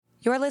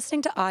You're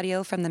listening to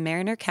audio from the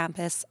Mariner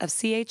campus of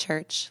CA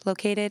Church,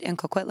 located in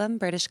Coquitlam,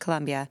 British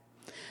Columbia.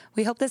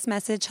 We hope this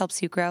message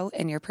helps you grow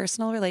in your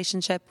personal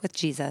relationship with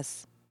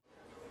Jesus.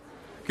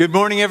 Good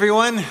morning,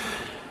 everyone.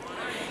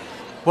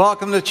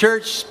 Welcome to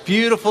church.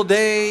 Beautiful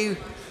day.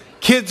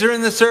 Kids are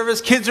in the service.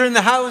 Kids are in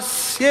the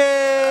house.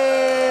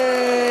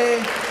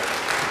 Yay!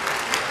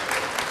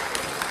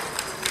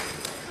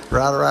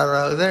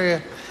 Rah.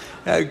 There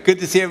you good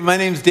to see you. My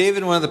name's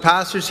David, one of the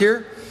pastors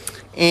here.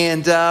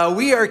 And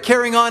we are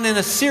carrying on in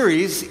a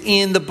series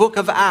in the book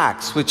of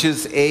Acts, which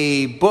is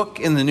a book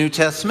in the New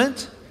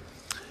Testament.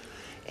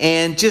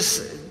 And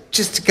just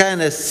to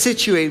kind of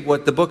situate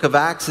what the book of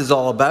Acts is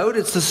all about,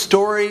 it's the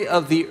story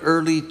of the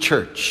early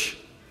church.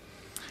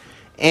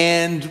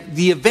 And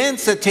the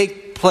events that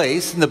take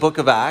place in the book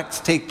of Acts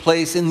take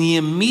place in the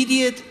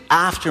immediate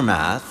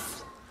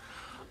aftermath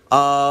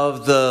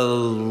of the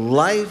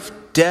life,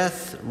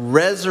 death,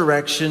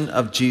 resurrection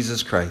of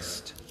Jesus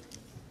Christ.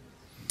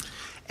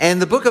 And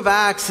the book of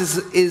Acts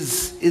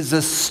is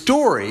a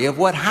story of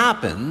what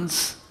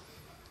happens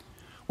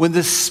when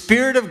the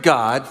Spirit of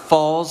God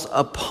falls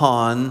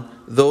upon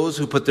those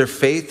who put their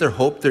faith, their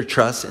hope, their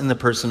trust in the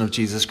person of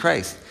Jesus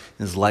Christ,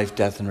 in his life,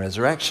 death, and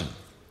resurrection.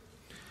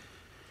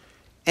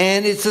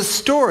 And it's a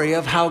story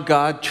of how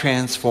God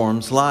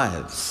transforms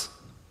lives.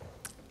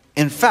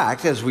 In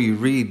fact, as we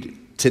read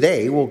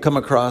today, we'll come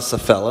across a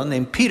fellow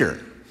named Peter.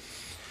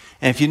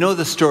 And if you know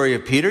the story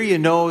of Peter, you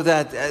know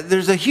that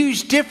there's a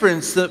huge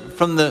difference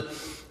from the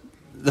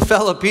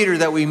fellow Peter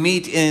that we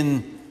meet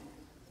in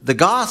the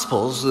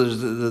Gospels,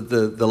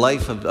 the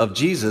life of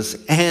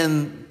Jesus,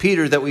 and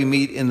Peter that we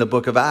meet in the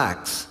book of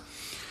Acts.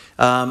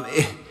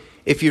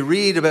 If you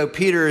read about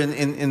Peter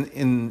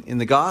in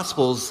the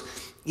Gospels,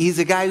 he's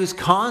a guy who's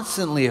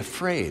constantly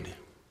afraid.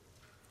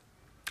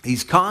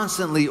 He's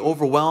constantly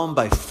overwhelmed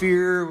by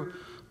fear,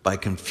 by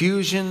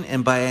confusion,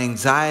 and by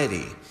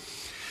anxiety.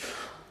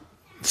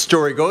 The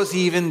story goes,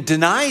 he even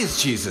denies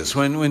Jesus.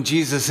 When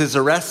Jesus is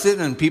arrested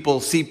and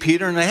people see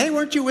Peter and they, hey,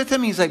 weren't you with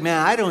him? He's like,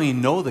 man, I don't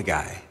even know the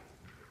guy.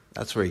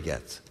 That's where he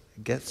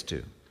gets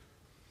to.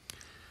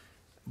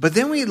 But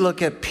then we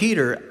look at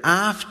Peter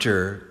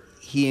after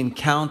he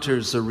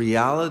encounters the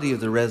reality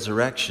of the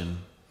resurrection,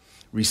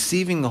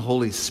 receiving the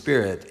Holy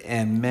Spirit,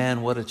 and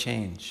man, what a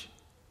change.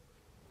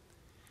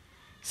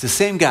 It's the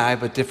same guy,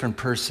 but different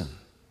person.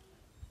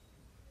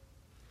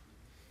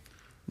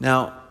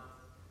 Now,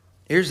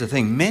 here's the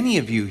thing. Many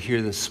of you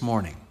here this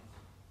morning,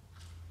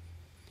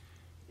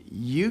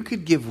 you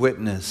could give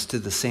witness to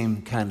the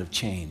same kind of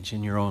change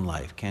in your own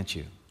life, can't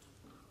you?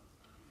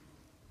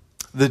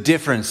 The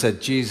difference that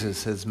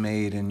Jesus has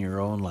made in your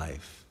own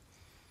life.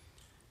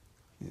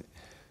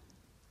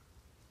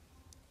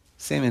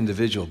 Same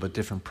individual, but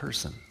different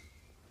person.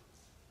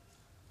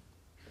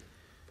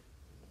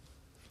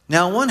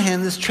 Now, on one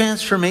hand, this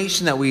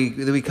transformation that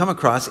we come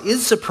across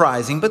is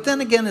surprising, but then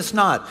again, it's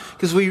not.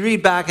 Because we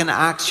read back in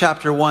Acts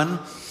chapter 1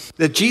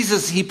 that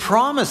Jesus, he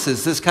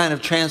promises this kind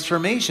of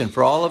transformation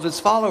for all of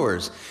his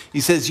followers. He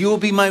says, you will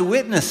be my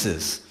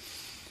witnesses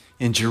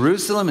in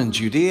Jerusalem and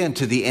Judea and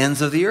to the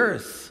ends of the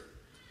earth.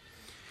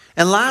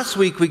 And last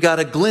week, we got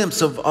a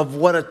glimpse of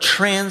what a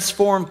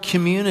transformed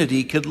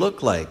community could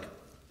look like.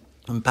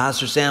 And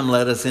Pastor Sam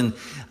led us in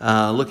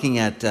looking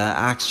at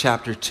Acts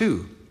chapter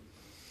 2.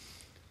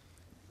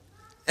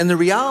 And the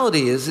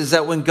reality is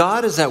that when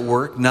God is at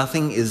work,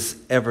 nothing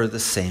is ever the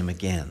same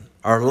again.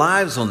 Our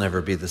lives will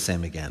never be the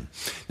same again.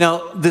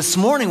 Now, this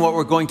morning, what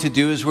we're going to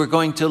do is we're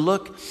going to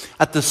look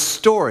at the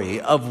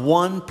story of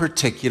one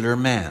particular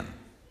man.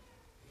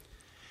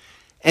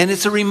 And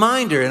it's a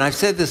reminder, and I've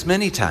said this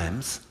many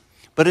times,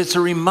 but it's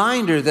a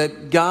reminder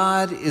that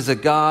God is a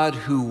God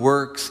who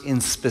works in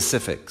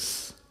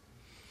specifics.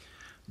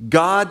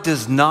 God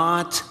does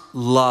not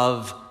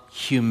love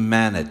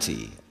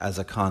humanity as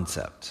a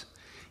concept.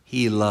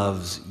 He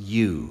loves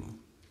you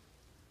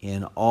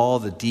in all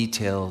the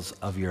details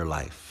of your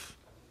life.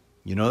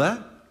 You know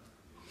that?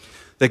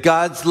 That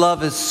God's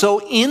love is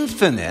so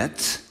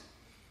infinite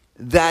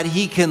that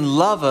he can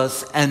love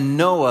us and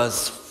know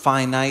us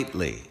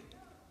finitely.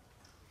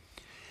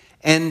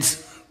 And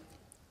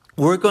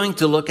we're going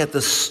to look at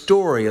the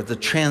story of the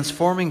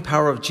transforming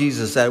power of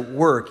Jesus at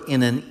work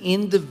in an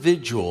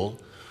individual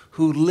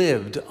who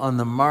lived on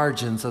the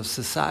margins of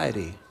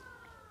society.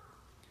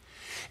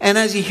 And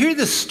as you hear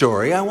this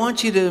story, I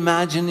want you to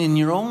imagine in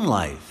your own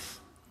life,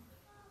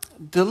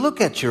 to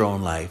look at your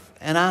own life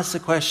and ask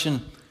the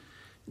question,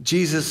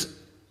 Jesus,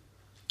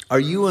 are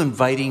you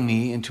inviting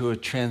me into a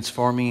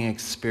transforming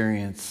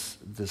experience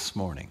this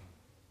morning?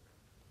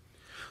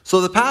 So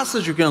the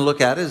passage we're going to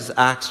look at is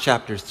Acts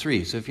chapter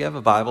 3. So if you have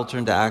a Bible,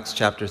 turn to Acts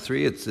chapter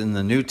 3. It's in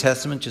the New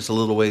Testament, just a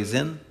little ways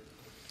in.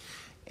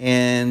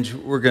 And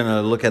we're going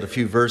to look at a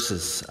few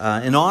verses.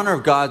 In honor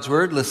of God's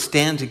word, let's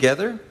stand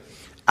together.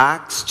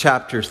 Acts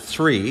chapter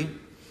 3,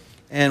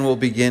 and we'll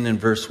begin in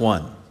verse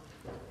 1.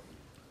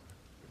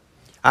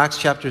 Acts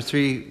chapter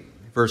 3,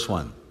 verse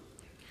 1.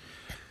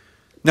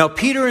 Now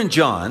Peter and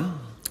John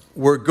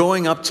were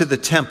going up to the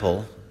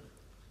temple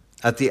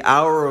at the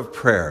hour of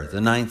prayer,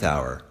 the ninth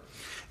hour.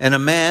 And a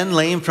man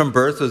lame from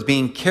birth was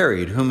being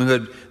carried,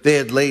 whom they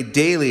had laid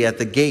daily at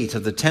the gate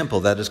of the temple,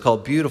 that is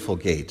called Beautiful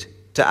Gate,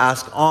 to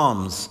ask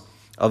alms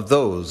of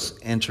those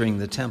entering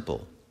the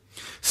temple.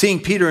 Seeing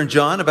Peter and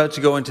John about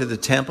to go into the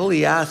temple,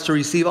 he asked to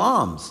receive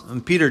alms.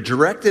 And Peter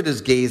directed his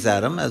gaze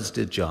at him, as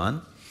did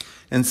John,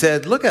 and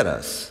said, "Look at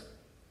us."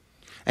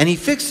 And he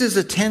fixed his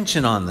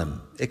attention on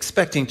them,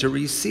 expecting to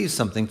receive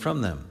something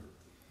from them.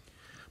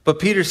 But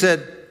Peter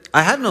said,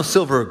 "I have no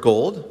silver or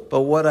gold,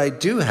 but what I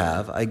do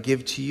have I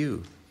give to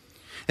you.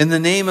 In the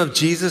name of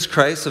Jesus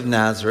Christ of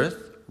Nazareth,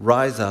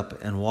 rise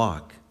up and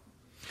walk."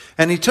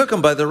 And he took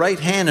him by the right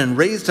hand and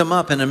raised him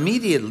up, and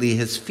immediately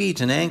his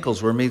feet and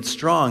ankles were made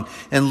strong.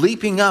 And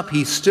leaping up,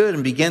 he stood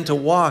and began to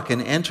walk,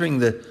 and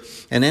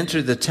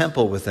entered the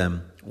temple with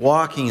them,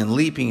 walking and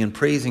leaping and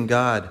praising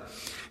God.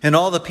 And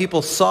all the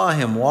people saw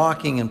him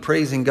walking and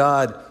praising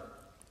God,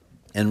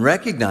 and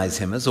recognized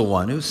him as the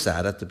one who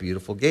sat at the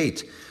beautiful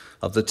gate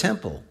of the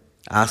temple,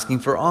 asking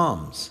for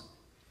alms.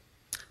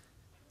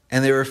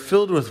 And they were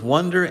filled with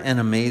wonder and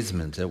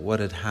amazement at what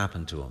had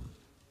happened to him.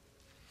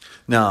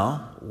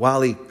 Now,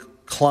 while he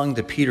clung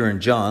to Peter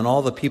and John,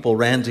 all the people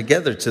ran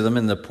together to them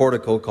in the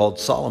portico called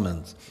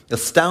Solomon's,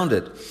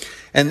 astounded.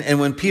 And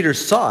when Peter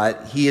saw it,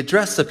 he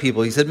addressed the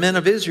people. He said, "Men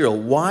of Israel,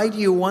 why do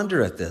you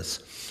wonder at this?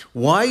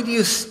 Why do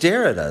you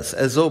stare at us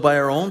as though by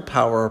our own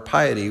power or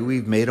piety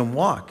we've made him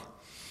walk?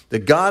 The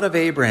God of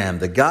Abraham,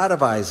 the God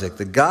of Isaac,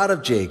 the God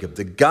of Jacob,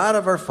 the God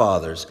of our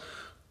fathers,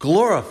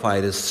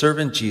 glorified his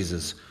servant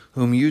Jesus,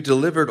 whom you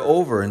delivered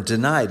over and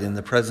denied in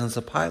the presence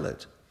of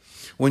Pilate,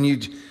 when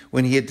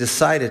he had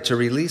decided to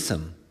release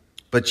him.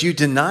 But you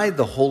denied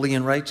the holy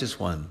and righteous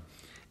one,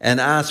 and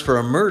asked for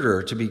a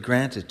murderer to be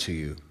granted to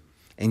you.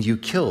 And you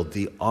killed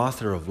the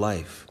author of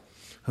life,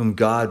 whom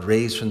God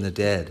raised from the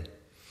dead.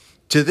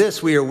 To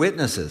this we are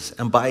witnesses,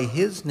 and by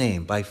his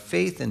name, by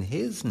faith in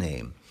his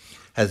name,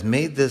 has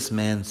made this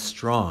man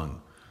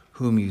strong,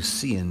 whom you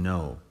see and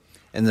know.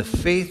 And the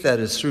faith that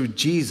is through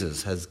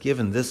Jesus has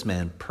given this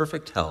man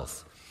perfect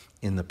health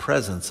in the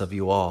presence of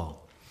you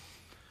all."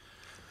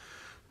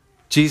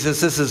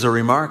 Jesus, this is a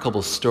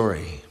remarkable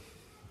story,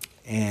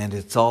 and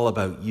it's all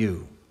about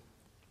you.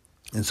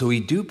 And so we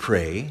do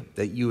pray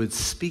that you would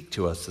speak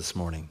to us this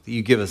morning, that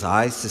you give us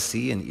eyes to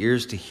see and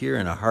ears to hear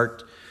and a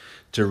heart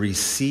to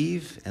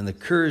receive and the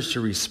courage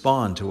to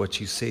respond to what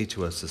you say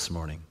to us this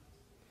morning.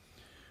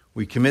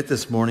 We commit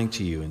this morning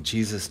to you in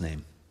Jesus'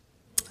 name.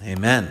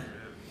 Amen.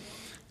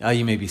 Now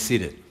you may be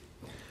seated.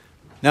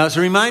 Now, as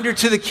a reminder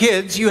to the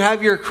kids, you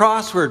have your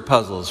crossword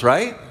puzzles,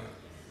 right?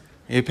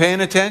 Are you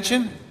paying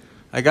attention?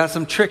 I got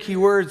some tricky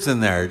words in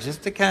there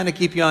just to kind of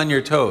keep you on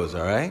your toes,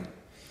 all right?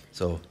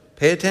 So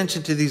pay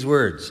attention to these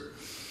words.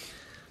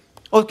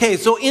 Okay,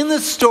 so in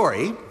this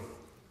story,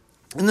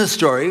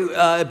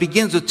 it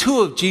begins with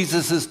two of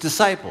Jesus'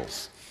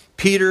 disciples,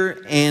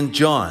 Peter and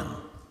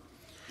John.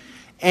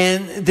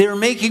 And they're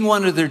making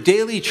one of their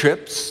daily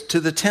trips to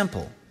the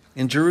temple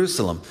in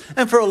Jerusalem.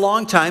 And for a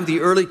long time, the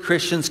early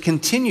Christians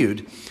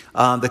continued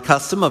the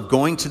custom of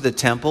going to the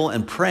temple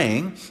and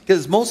praying,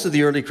 because most of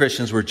the early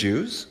Christians were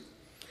Jews.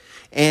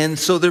 And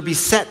so there'd be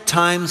set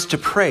times to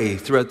pray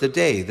throughout the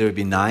day. There'd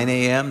be 9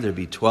 a.m., there'd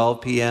be 12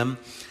 p.m.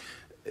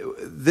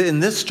 In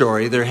this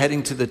story, they're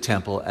heading to the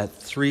temple at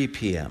 3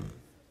 p.m.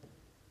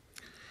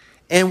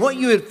 And what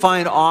you would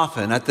find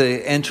often at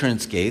the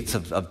entrance gates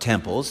of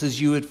temples is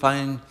you'd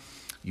find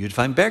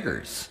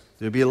beggars.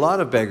 There'd be a lot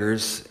of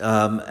beggars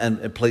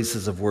and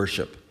places of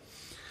worship.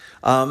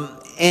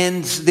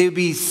 And they'd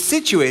be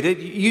situated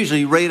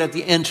usually right at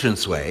the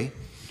entranceway,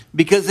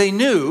 because they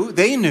knew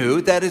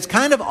that it's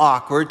kind of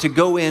awkward to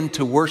go in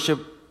to worship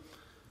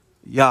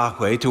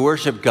Yahweh, to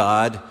worship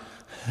God,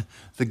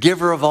 the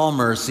giver of all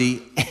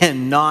mercy,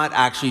 and not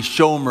actually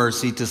show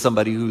mercy to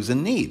somebody who's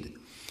in need.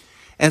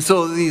 And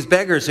so these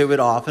beggars, they would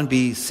often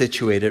be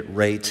situated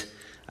right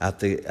at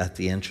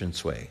the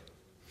entranceway.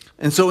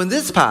 And so in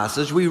this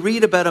passage, we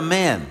read about a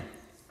man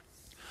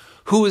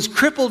who is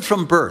crippled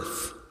from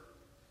birth.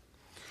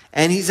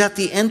 And he's at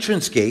the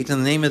entrance gate,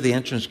 and the name of the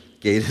entrance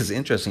gate is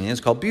interesting.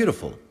 It's called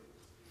Beautiful.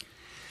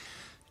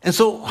 And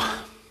so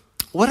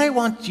what I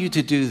want you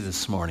to do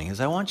this morning is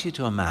I want you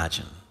to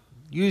imagine.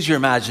 Use your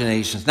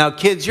imaginations. Now,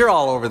 kids, you're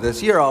all over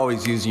this. You're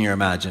always using your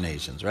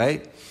imaginations,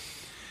 right?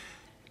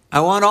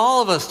 I want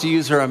all of us to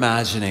use our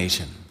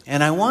imagination.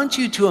 And I want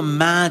you to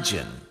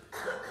imagine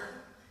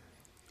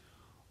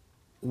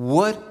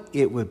what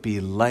it would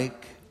be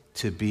like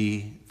to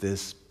be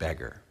this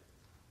beggar.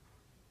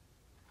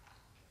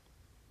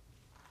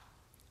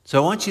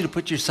 So I want you to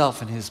put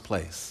yourself in his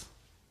place.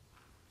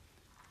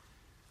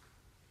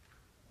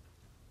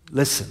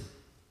 Listen.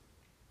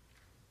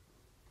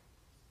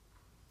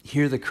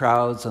 Hear the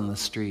crowds on the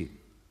street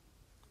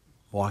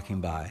walking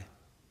by.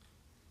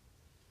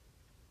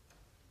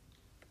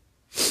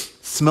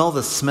 Smell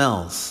the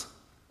smells.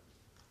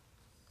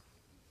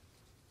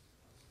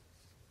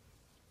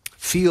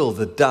 Feel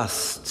the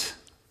dust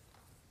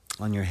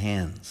on your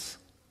hands,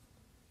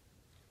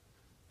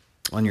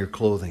 on your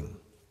clothing,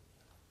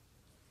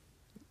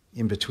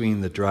 in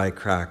between the dry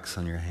cracks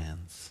on your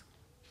hands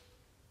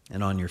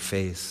and on your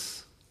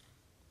face.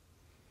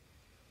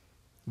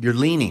 You're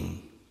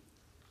leaning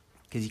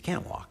because you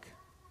can't walk.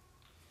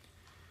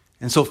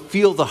 And so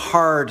feel the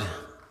hard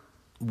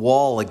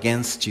wall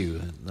against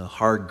you, the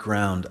hard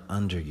ground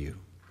under you.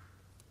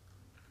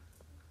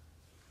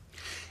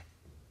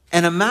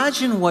 And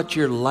imagine what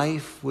your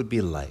life would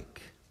be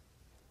like.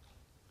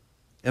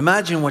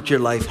 Imagine what your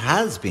life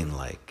has been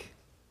like.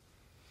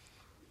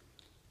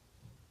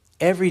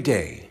 Every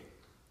day,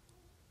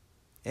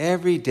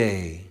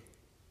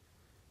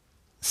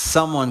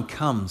 someone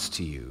comes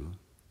to you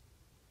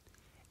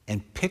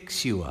and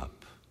picks you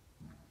up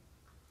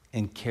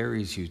and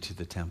carries you to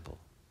the temple.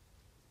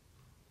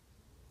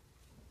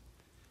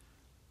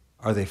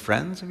 Are they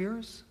friends of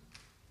yours?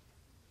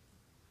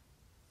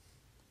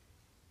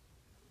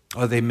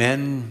 Are they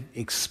men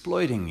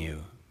exploiting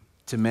you,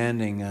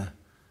 demanding a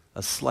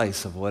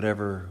slice of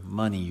whatever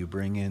money you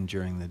bring in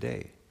during the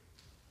day?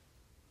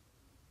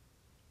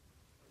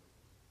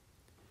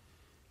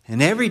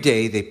 And every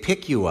day they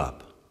pick you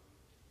up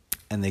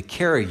and they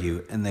carry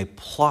you and they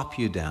plop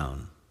you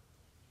down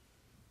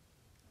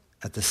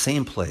at the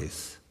same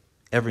place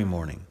every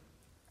morning,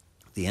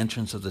 the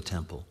entrance of the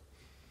temple.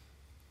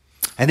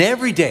 And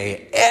every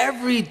day,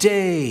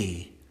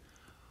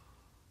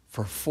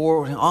 for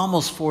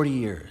almost 40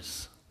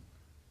 years,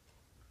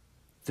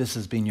 this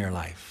has been your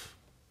life.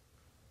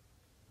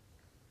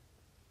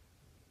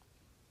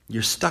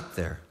 You're stuck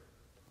there,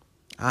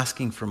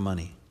 asking for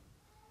money.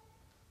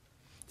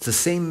 It's the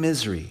same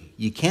misery.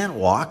 You can't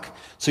walk,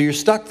 so you're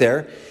stuck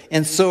there.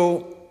 And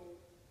so,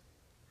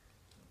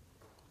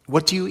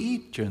 what do you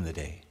eat during the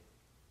day?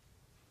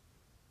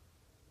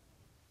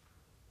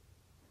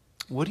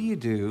 What do you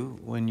do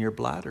when your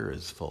bladder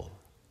is full?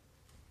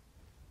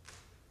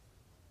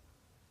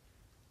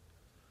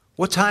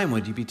 What time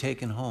would you be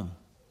taken home?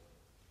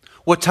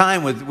 What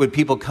time would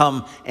people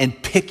come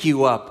and pick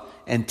you up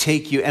and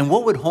take you? And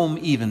what would home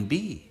even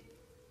be?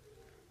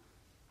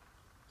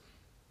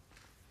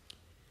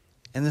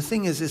 And the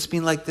thing is, it's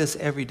been like this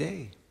every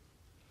day.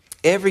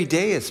 Every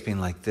day it's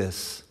been like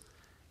this.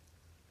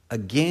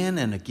 Again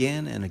and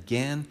again and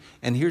again.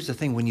 And here's the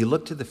thing, when you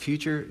look to the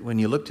future,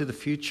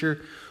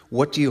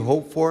 what do you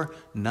hope for?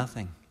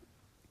 Nothing.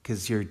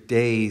 Because your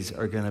days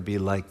are going to be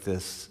like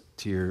this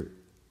to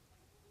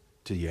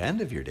the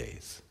end of your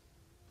days.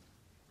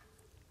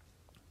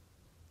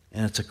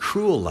 And it's a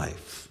cruel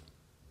life.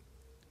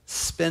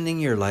 Spending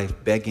your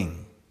life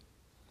begging,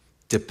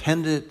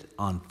 dependent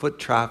on foot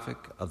traffic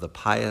of the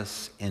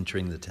pious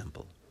entering the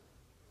temple.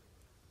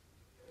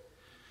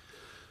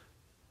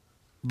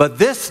 But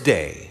this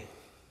day,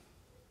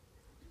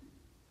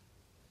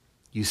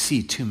 you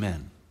see two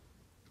men.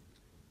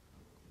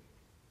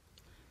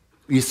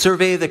 You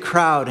survey the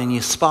crowd and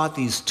you spot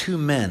these two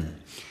men.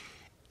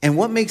 And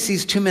what makes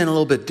these two men a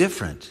little bit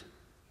different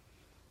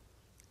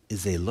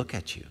is they look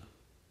at you.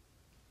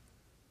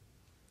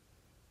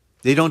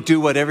 They don't do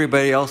what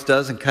everybody else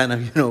does and kind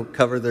of,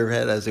 cover their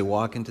head as they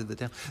walk into the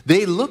temple.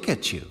 They look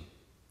at you.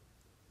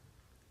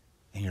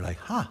 And you're like,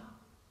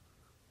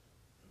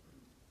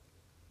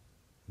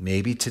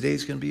 maybe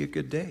today's going to be a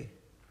good day.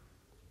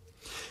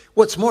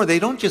 What's more, they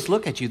don't just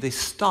look at you, they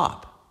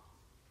stop.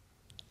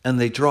 And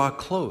they draw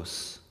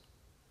close.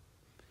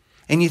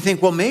 And you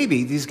think, well,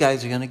 maybe these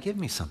guys are going to give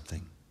me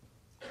something.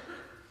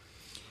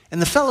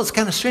 And the fellow's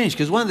kind of strange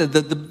because one of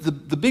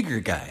the bigger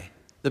guy,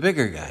 a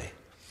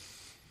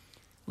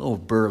little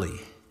burly,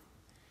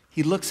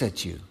 he looks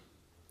at you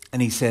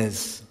and he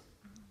says,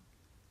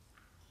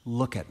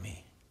 look at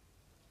me.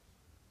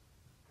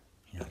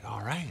 You're like,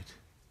 all right.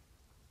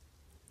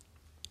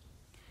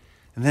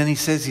 And then he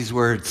says these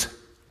words,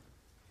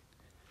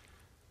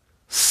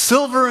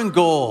 silver and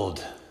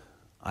gold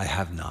I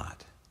have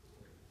not.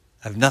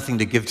 I have nothing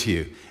to give to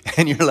you.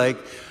 And you're like,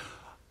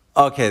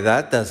 okay,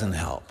 that doesn't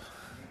help.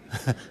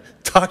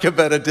 Talk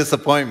about a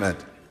disappointment.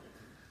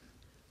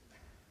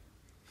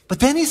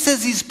 But then he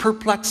says these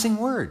perplexing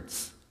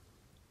words.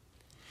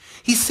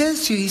 He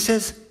says to you,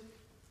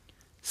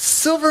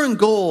 silver and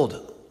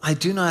gold I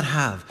do not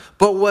have,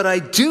 but what I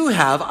do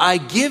have I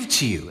give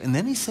to you. And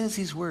then he says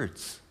these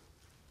words.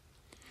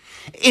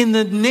 In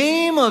the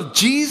name of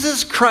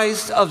Jesus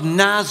Christ of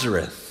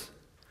Nazareth,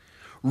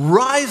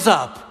 rise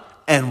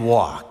up and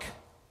walk.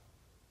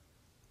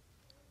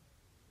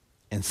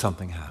 And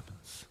something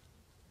happens.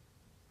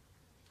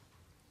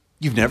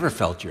 You've never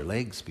felt your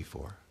legs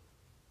before,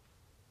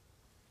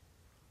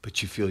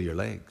 but you feel your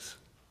legs.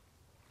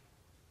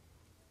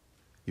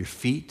 Your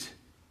feet,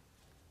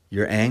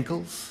 your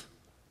ankles,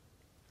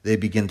 they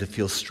begin to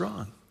feel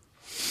strong.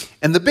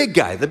 And the big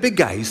guy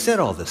who said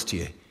all this to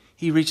you,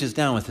 he reaches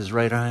down with his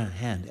right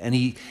hand and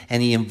he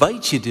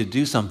invites you to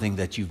do something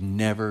that you've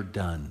never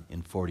done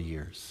in 40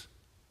 years.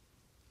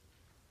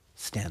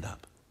 Stand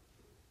up.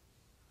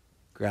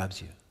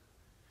 Grabs you.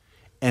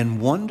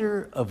 And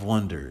wonder of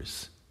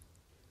wonders,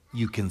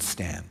 you can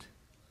stand.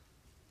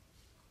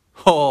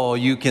 Oh,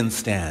 you can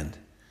stand.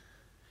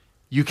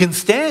 You can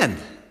stand.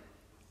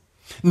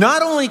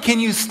 Not only can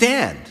you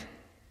stand,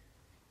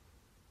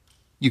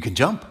 you can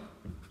jump.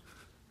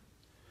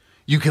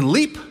 You can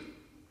leap.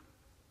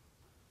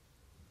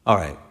 All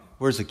right,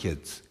 where's the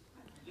kids?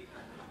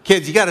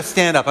 Kids, you got to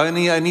stand up. I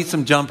need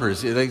some jumpers,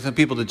 some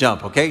people to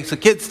jump, okay? So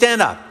kids,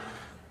 stand up.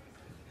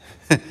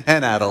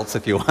 And adults,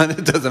 if you want.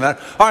 It doesn't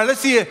matter. All right, let's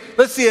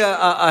see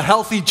a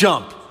healthy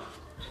jump.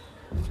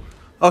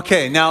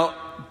 Okay, now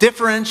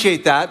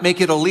differentiate that.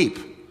 Make it a leap.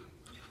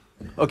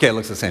 Okay, it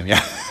looks the same,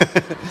 yeah.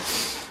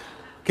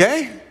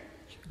 Okay?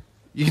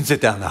 You can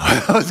sit down now.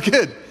 That was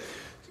good.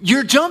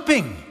 You're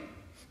jumping.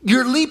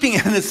 You're leaping.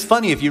 And it's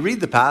funny, if you read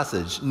the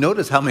passage,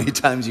 notice how many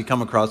times you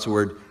come across the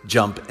word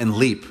jump and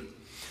leap.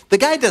 The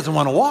guy doesn't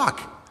want to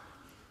walk.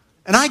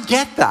 And I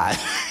get that.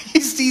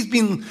 He's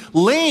been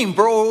lame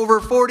for over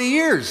 40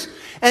 years.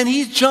 And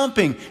he's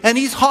jumping, and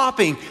he's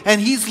hopping, and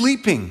he's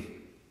leaping.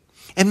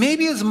 And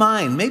maybe his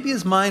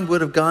mind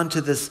would have gone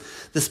to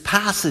this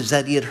passage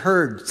that he had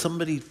heard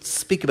somebody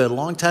speak about a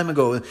long time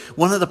ago.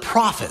 One of the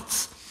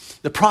prophets,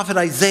 the prophet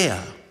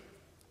Isaiah,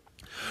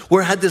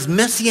 where it had this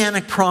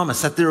messianic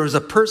promise that there was a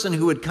person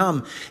who would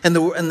come. And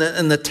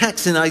the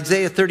text in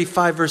Isaiah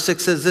 35 verse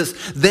 6 says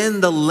this,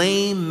 then the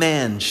lame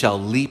man shall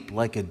leap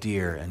like a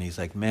deer. And he's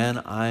like, man,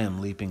 I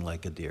am leaping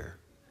like a deer.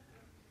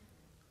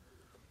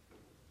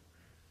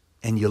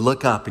 And you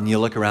look up and you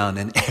look around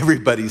and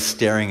everybody's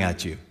staring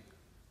at you.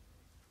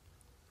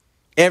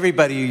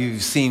 Everybody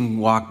you've seen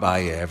walk by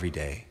you every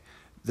day,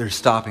 they're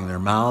stopping, their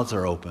mouths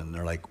are open.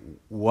 They're like,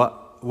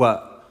 what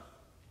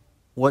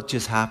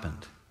just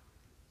happened?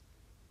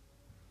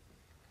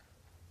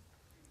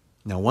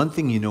 Now, one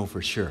thing you know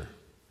for sure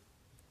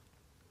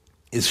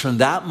is from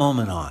that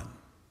moment on,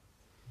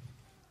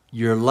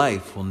 your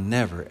life will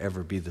never,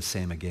 ever be the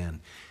same again.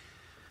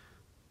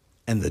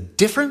 And the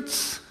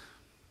difference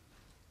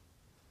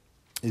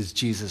is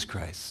Jesus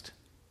Christ.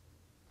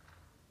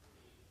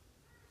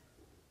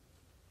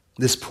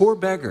 This poor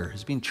beggar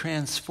has been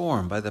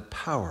transformed by the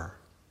power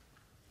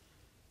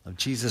of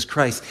Jesus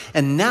Christ.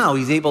 And now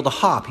he's able to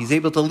hop, he's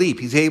able to leap,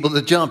 he's able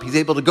to jump, he's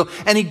able to go.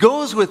 And he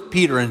goes with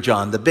Peter and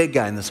John, the big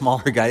guy and the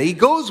smaller guy. He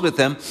goes with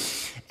them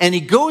and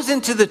he goes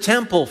into the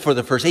temple for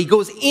the first time. He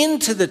goes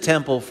into the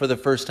temple for the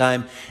first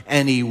time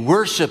and he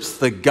worships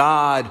the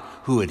God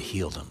who had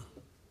healed him.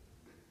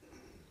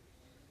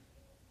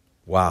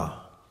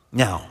 Wow.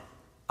 Now,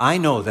 I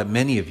know that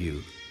many of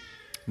you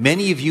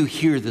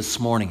here this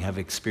morning have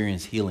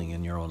experienced healing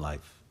in your own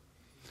life.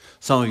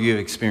 Some of you have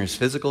experienced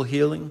physical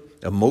healing,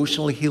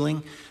 emotional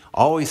healing,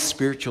 always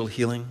spiritual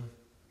healing,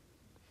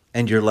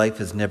 and your life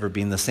has never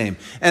been the same.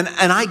 And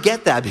I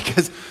get that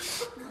because,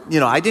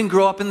 I didn't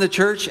grow up in the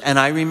church, and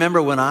I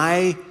remember when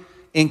I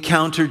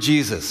encountered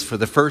Jesus for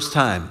the first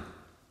time,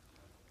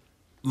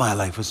 my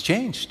life was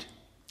changed.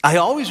 I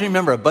always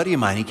remember a buddy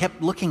of mine, he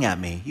kept looking at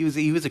me. He was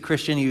a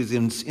Christian, he was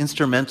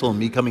instrumental in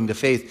me coming to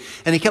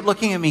faith, and he kept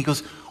looking at me, he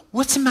goes,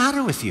 what's the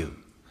matter with you?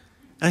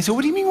 And I said,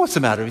 what do you mean what's the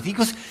matter with you? He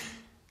goes,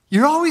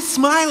 you're always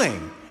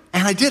smiling.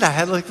 And I did. I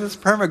had like this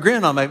perma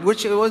grin on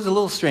which it was a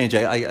little strange,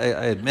 I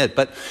admit.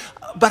 But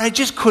I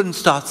just couldn't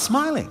stop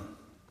smiling.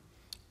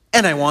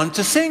 And I wanted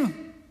to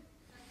sing.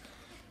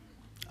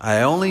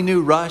 I only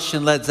knew Rush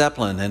and Led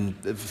Zeppelin and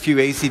a few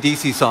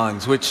AC/DC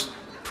songs, which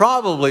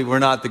probably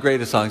were not the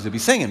greatest songs to be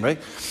singing, right?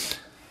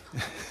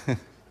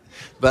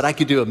 But I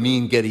could do a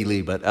mean Geddy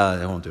Lee, but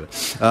I won't do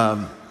it.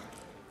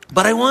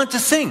 But I wanted to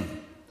sing.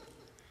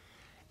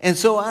 And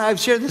so I've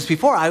shared this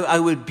before. I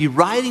would be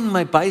riding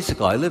my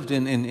bicycle. I lived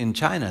in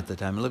China at the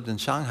time. I lived in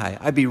Shanghai.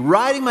 I'd be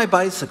riding my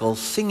bicycle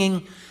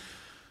singing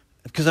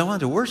because I wanted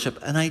to worship,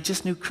 and I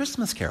just knew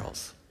Christmas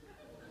carols.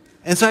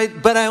 And so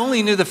but I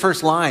only knew the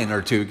first line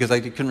or two because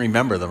I couldn't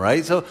remember them,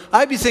 right? So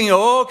I'd be singing,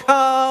 oh,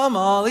 come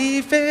all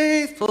ye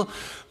faithful.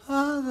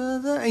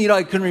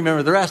 I couldn't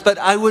remember the rest, but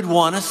I would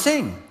want to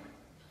sing.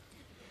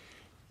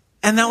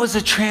 And that was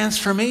a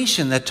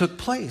transformation that took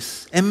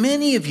place. And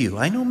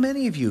I know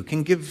many of you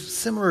can give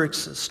similar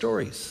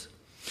stories.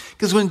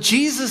 Because when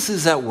Jesus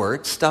is at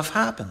work, stuff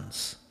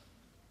happens.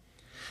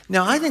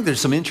 Now, I think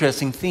there's some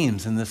interesting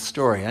themes in this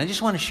story. I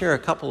just want to share a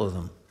couple of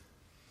them.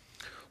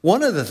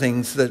 One of the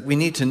things that we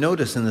need to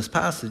notice in this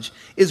passage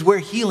is where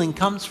healing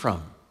comes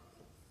from.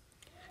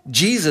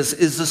 Jesus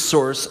is the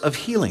source of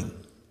healing.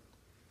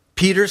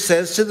 Peter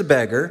says to the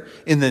beggar,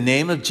 in the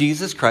name of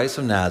Jesus Christ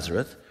of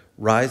Nazareth,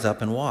 rise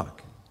up and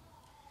walk.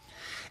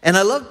 And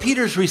I love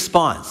Peter's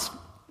response.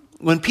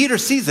 When Peter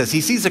sees this,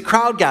 he sees a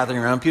crowd gathering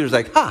around. Peter's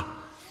like,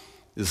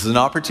 this is an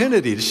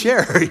opportunity to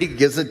share. He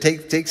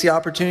takes the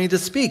opportunity to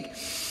speak.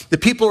 The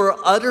people are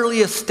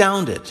utterly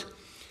astounded.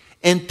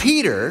 And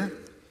Peter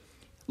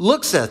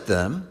looks at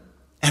them,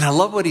 and I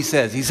love what he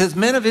says. He says,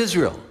 men of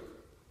Israel,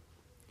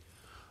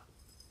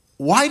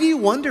 why do you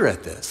wonder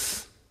at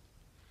this?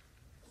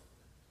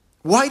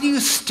 Why do you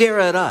stare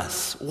at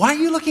us? Why are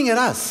you looking at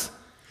us?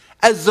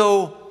 As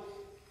though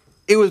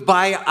it was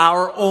by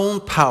our own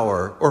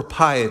power or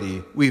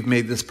piety we've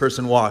made this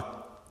person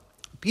walk.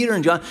 Peter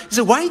and John, he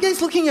said, why are you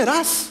guys looking at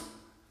us?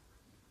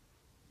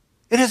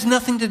 It has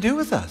nothing to do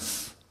with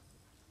us.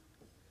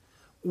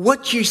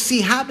 What you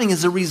see happening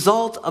is a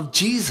result of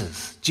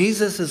Jesus.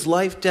 Jesus'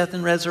 life, death,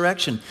 and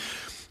resurrection.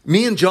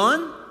 Me and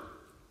John,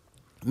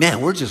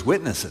 man, we're just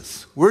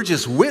witnesses. We're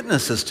just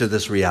witnesses to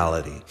this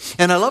reality.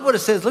 And I love what it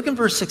says. Look in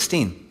verse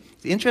 16. It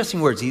Interesting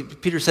words.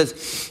 Peter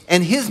says,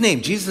 and his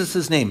name,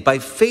 Jesus' name, by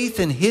faith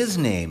in his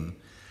name,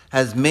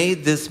 has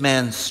made this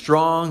man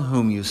strong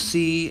whom you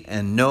see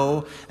and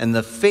know. And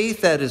the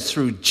faith that is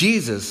through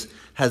Jesus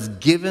has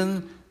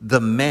given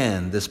the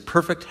man this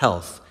perfect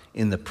health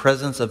in the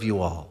presence of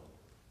you all.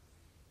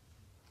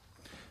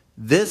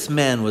 This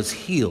man was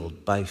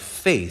healed by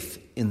faith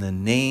in the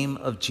name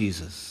of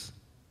Jesus.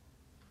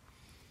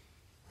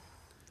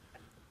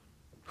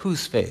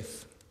 Whose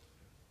faith?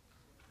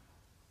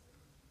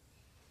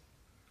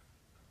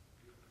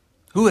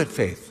 Who had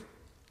faith?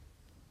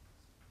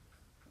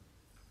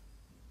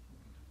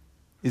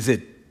 Is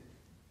it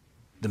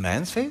the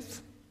man's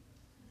faith?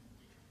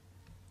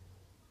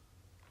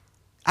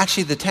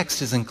 Actually, the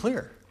text isn't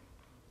clear.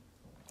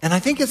 And I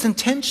think it's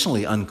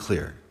intentionally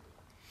unclear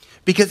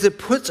because it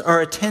puts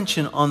our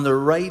attention on the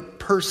right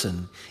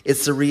person.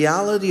 It's the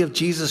reality of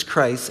Jesus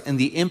Christ and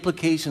the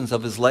implications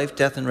of his life,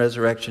 death, and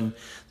resurrection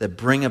that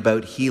bring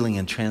about healing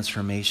and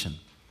transformation.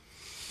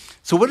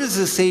 So what does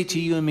this say to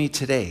you and me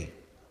today?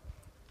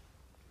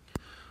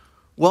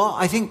 Well,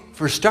 I think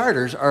for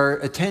starters, our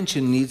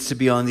attention needs to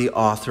be on the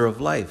author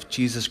of life,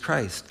 Jesus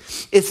Christ.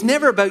 It's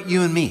never about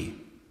you and me.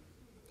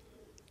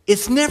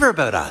 It's never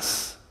about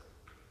us.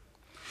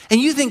 And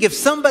you think if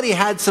somebody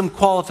had some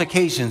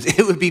qualifications,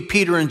 it would be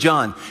Peter and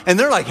John. And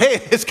they're like, hey,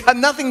 it's got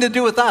nothing to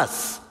do with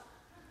us.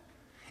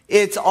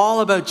 It's all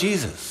about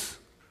Jesus.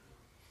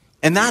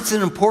 And that's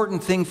an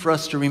important thing for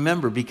us to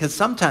remember because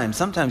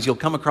sometimes you'll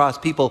come across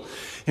people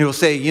who will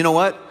say, you know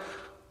what?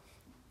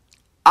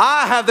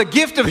 I have the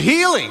gift of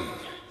healing.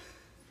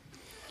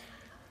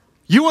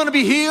 You want to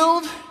be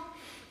healed?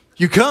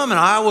 You come and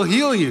I will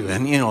heal you.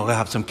 And, I'll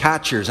have some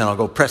catchers and I'll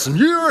go press and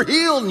you're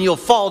healed and you'll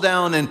fall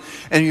down and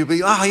you'll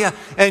be, oh yeah.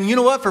 And you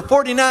know what? For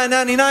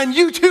 $49.99,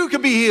 you too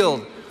can be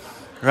healed.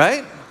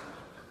 Right?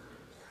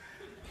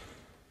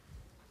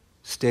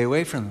 Stay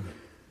away from them.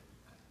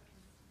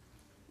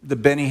 The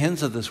Benny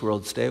Hinns of this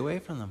world, stay away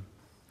from them.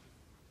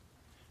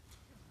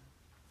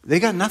 They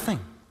got nothing.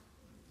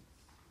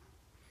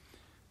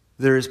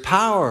 There is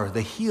power.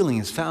 The healing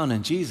is found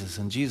in Jesus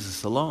and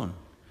Jesus alone.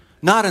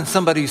 Not in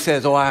somebody who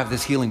says, oh, I have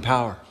this healing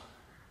power.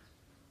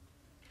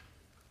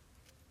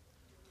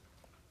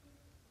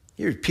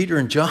 Here's Peter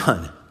and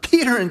John.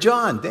 Peter and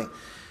John.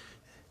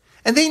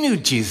 They knew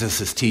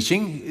Jesus'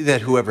 teaching,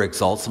 that whoever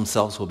exalts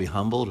themselves will be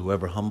humbled.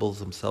 Whoever humbles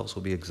themselves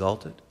will be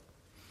exalted.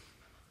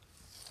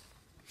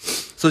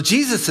 So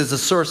Jesus is a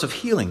source of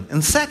healing.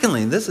 And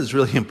secondly, and this is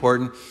really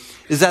important,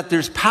 is that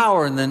there's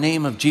power in the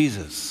name of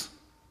Jesus.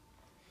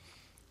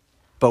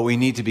 But we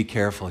need to be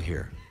careful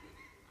here.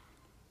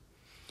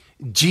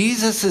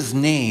 Jesus'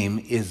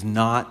 name is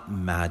not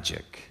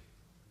magic.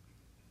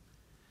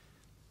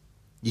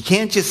 You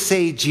can't just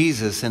say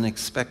Jesus and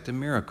expect a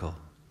miracle.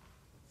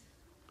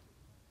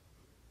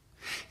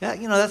 Yeah,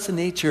 that's the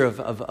nature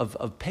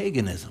of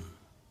paganism.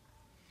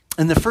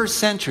 In the first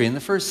century,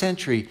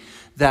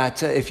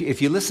 that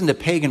if you listen to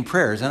pagan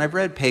prayers, and I've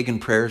read pagan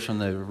prayers from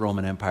the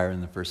Roman Empire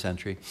in the first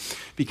century,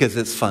 because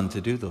it's fun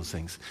to do those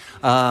things.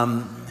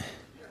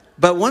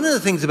 But one of the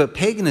things about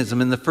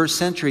paganism in the first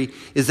century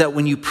is that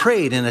when you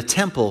prayed in a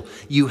temple,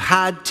 you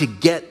had to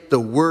get the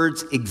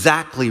words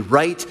exactly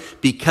right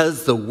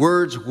because the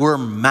words were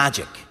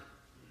magic.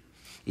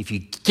 If you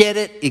get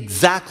it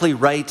exactly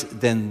right,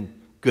 then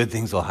good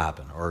things will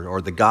happen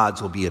or the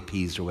gods will be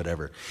appeased or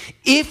whatever.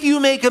 If you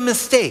make a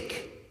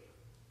mistake,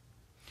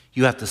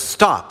 you have to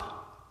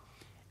stop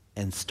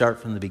and start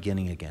from the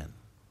beginning again.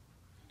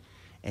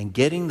 And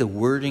getting the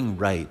wording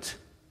right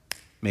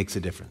makes a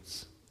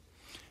difference.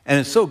 And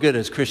it's so good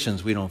as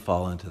Christians we don't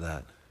fall into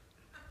that.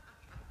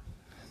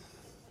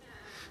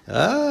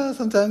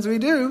 Sometimes we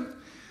do.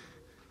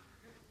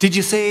 Did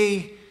you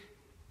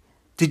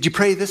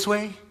pray this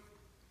way?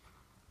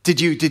 Did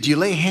you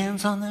lay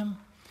hands on them?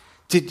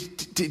 Did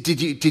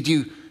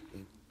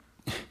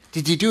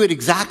you do it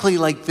exactly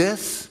like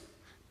this?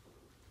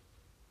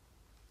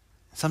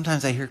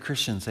 Sometimes I hear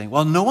Christians saying,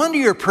 well, no wonder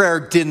your prayer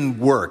didn't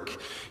work.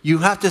 You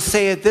have to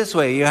say it this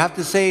way. You have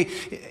to say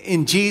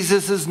in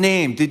Jesus'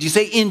 name. Did you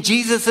say in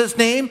Jesus'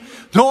 name?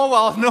 No,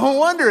 well, no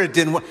wonder it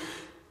didn't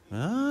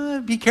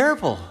work. Be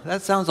careful.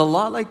 That sounds a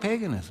lot like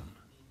paganism.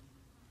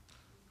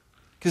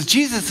 Because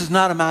Jesus is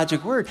not a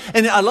magic word.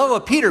 And I love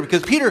what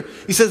because Peter,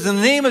 he says, in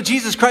the name of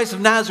Jesus Christ of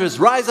Nazareth,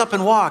 rise up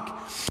and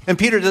walk. And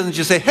Peter doesn't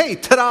just say, hey,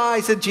 ta-da,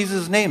 I said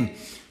Jesus' name.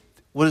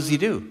 What does he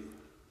do?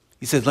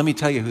 He says, let me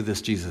tell you who this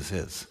Jesus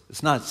is.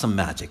 It's not some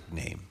magic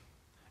name.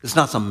 It's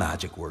not some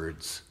magic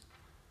words.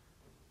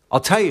 I'll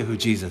tell you who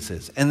Jesus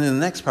is. And in the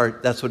next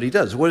part, that's what he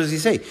does. What does he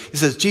say? He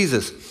says,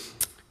 Jesus,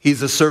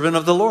 he's a servant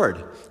of the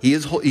Lord.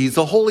 He's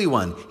a holy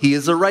one. He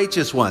is a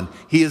righteous one.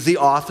 He is the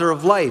author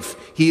of life.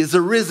 He is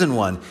a risen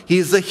one. He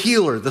is the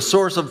healer, the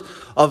source of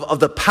of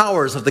the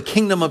powers of the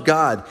kingdom of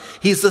God.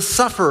 He's the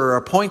sufferer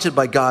appointed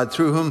by God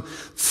through whom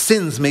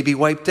sins may be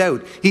wiped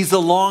out. He's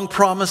the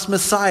long-promised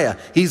Messiah.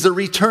 He's the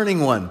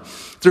returning one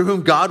through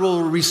whom God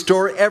will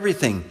restore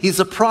everything. He's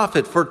a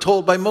prophet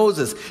foretold by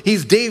Moses.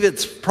 He's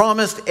David's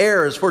promised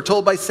heirs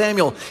foretold by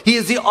Samuel. He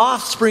is the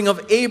offspring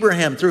of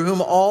Abraham through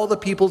whom all the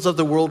peoples of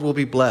the world will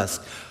be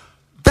blessed.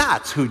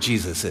 That's who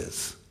Jesus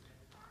is,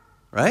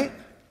 right?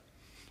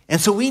 And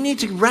so we need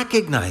to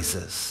recognize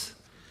this.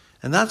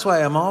 And that's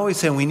why I'm always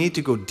saying we need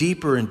to go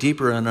deeper and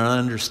deeper in our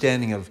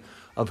understanding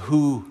of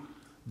who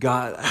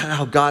God,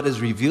 how God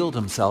has revealed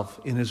himself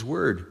in his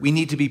word. We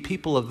need to be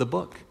people of the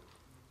book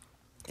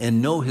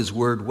and know his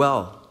word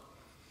well.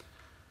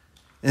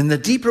 And the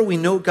deeper we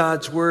know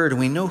God's word and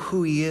we know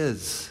who he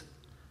is,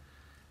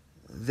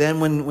 then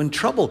when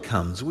trouble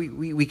comes,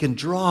 we can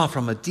draw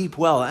from a deep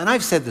well. And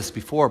I've said this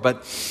before,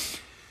 but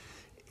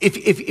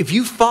if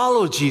you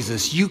follow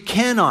Jesus, you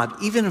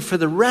cannot, even for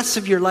the rest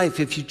of your life,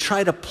 if you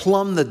try to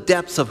plumb the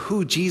depths of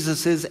who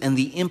Jesus is and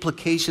the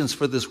implications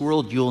for this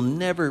world, you'll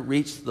never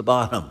reach the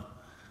bottom.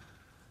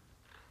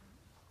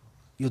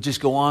 You'll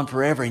just go on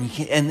forever,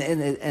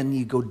 and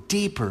you go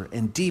deeper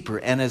and deeper.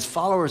 And as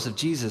followers of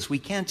Jesus, we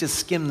can't just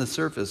skim the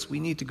surface. We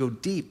need to go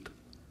deep.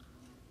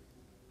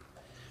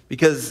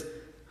 Because,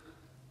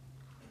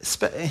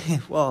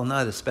 well,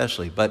 not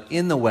especially, but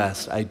in the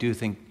West, I do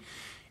think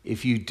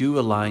if you do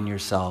align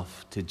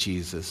yourself to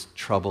Jesus,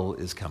 trouble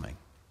is coming.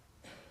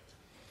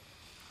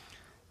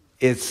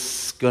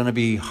 It's going to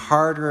be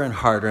harder and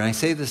harder, and I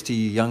say this to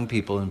you young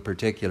people in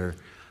particular,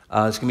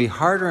 it's going to be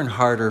harder and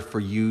harder for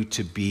you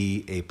to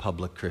be a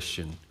public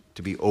Christian,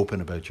 to be open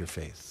about your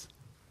faith.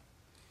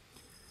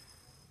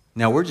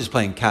 Now, we're just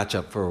playing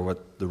catch-up for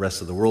what the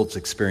rest of the world's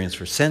experienced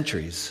for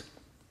centuries.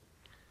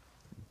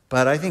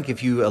 But I think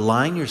if you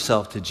align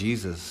yourself to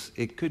Jesus,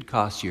 it could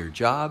cost you your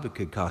job, it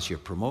could cost you a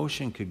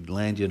promotion, it could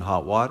land you in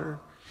hot water.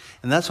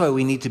 And that's why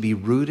we need to be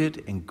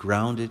rooted and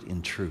grounded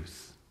in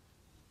truth.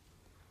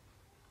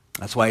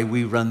 That's why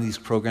we run these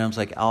programs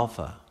like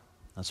Alpha.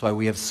 That's why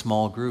we have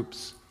small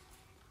groups.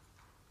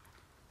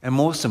 And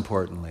most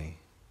importantly,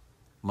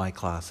 my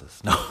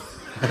classes. No.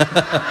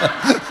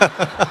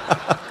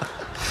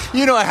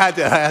 You know I had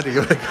to.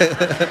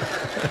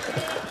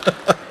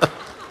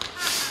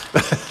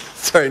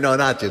 Sorry, no,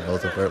 not you,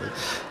 most importantly.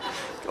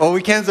 Oh,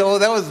 we can't say, oh,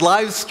 that was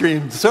live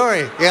streamed.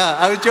 Sorry. Yeah,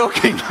 I was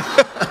joking.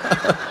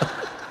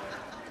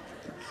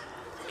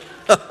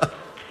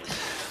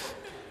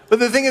 But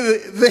the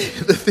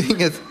thing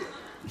is,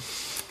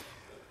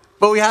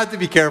 but we have to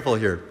be careful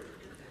here.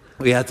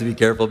 We have to be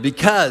careful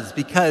because,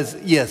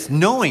 yes,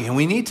 knowing, and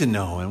we need to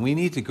know, and we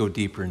need to go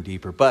deeper and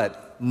deeper,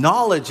 but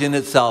knowledge in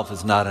itself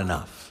is not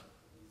enough.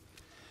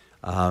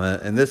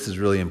 And this is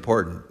really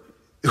important.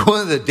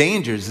 One of the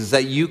dangers is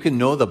that you can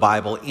know the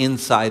Bible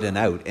inside and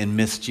out and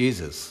miss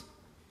Jesus.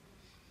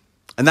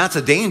 And that's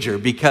a danger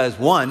because,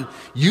 one,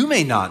 you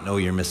may not know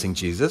you're missing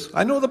Jesus.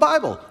 I know the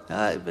Bible.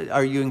 But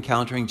are you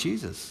encountering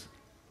Jesus?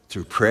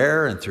 Through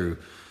prayer and through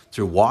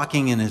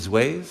walking in his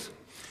ways?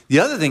 The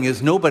other thing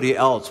is nobody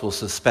else will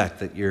suspect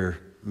that you're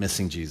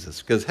missing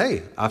Jesus. Because,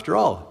 hey, after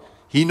all,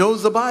 he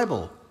knows the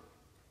Bible.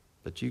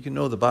 But you can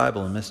know the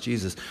Bible and miss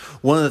Jesus.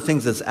 One of the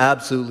things that's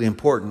absolutely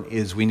important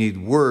is we need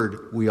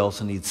word, we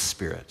also need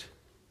spirit.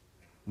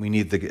 We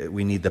need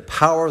the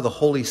power of the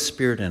Holy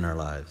Spirit in our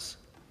lives.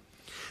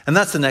 And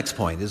that's the next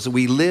point, is that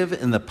we live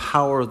in the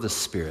power of the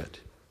Spirit.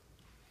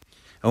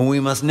 And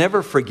we must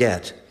never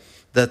forget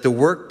that the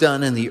work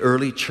done in the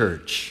early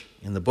church,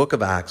 in the book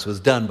of Acts, was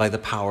done by the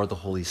power of the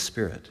Holy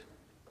Spirit.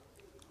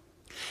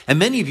 And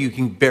many of you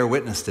can bear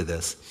witness to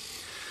this.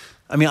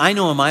 I mean, I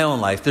know in my own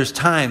life, there's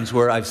times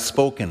where I've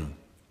spoken,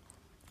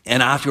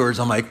 and afterwards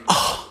I'm like,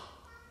 oh,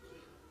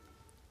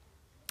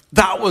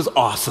 that was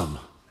awesome.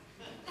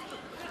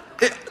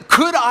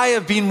 Could I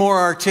have been more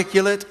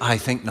articulate? I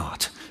think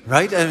not,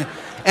 right? And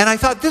I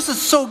thought, this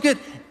is so good.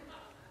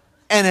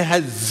 And it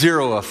had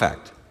zero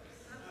effect.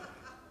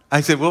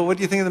 I said, well, what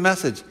do you think of the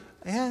message?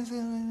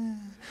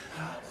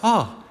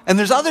 Oh. And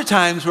there's other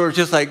times where it's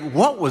just like,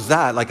 what was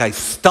that? Like I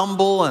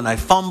stumble and I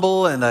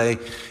fumble and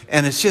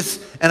it's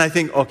just, and I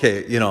think,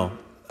 okay,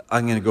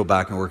 I'm going to go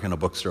back and work in a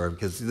bookstore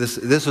because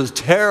this was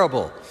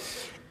terrible.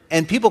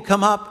 And people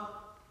come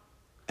up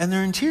and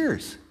they're in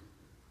tears.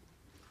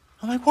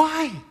 I'm like,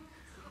 why?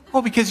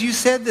 Oh, because you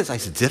said this. I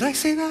said, did I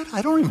say that?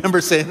 I don't remember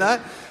saying that.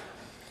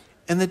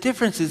 And the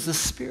difference is the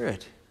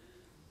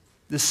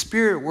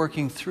Spirit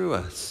working through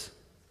us.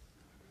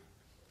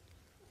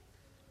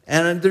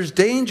 And there's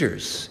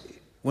dangers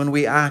when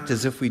we act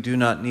as if we do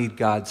not need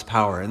God's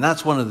power. And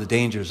that's one of the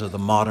dangers of the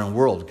modern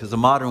world, because the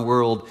modern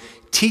world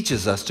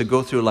teaches us to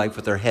go through life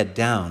with our head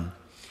down,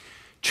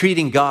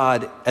 treating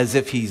God as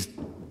if he's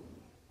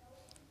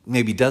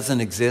maybe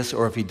doesn't exist,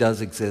 or if he does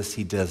exist,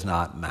 he does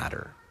not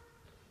matter.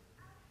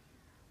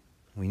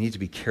 We need to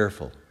be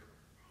careful.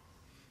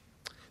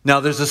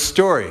 Now, there's a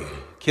story.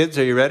 Kids,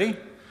 are you ready?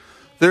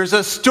 There's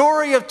a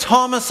story of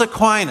Thomas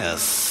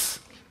Aquinas,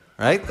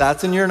 right?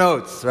 That's in your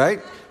notes,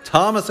 right?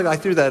 Thomas, I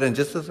threw that in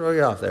just to throw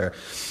you off there.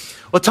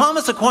 Well,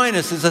 Thomas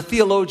Aquinas is a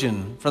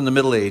theologian from the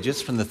Middle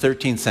Ages, from the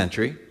 13th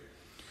century.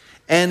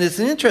 And it's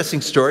an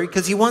interesting story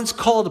because he once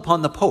called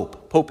upon the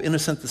Pope, Pope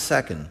Innocent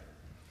II.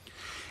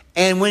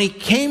 And when he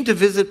came to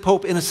visit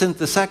Pope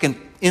Innocent II,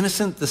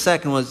 Innocent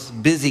II was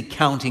busy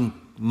counting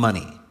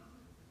money.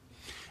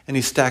 And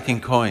he's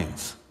stacking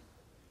coins.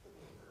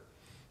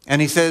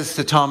 And he says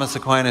to Thomas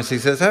Aquinas, he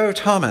says, "Oh,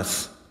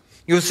 Thomas,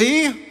 you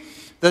see,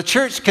 the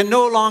church can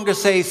no longer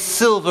say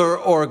silver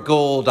or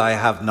gold I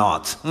have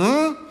not."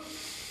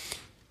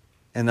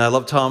 And I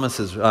love Thomas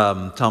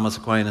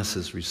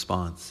Aquinas'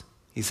 response.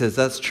 He says,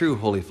 "That's true,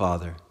 Holy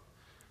Father,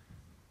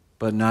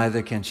 but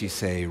neither can she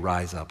say,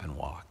 'Rise up and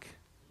walk.'"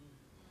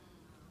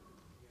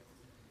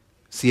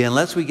 See,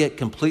 unless we get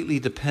completely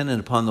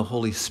dependent upon the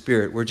Holy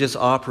Spirit, we're just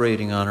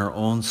operating on our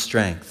own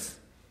strength.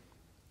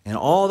 And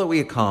all that we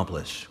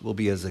accomplish will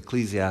be, as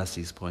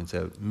Ecclesiastes points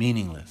out,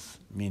 meaningless,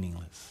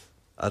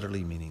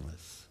 utterly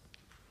meaningless.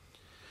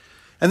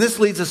 And this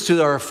leads us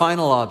to our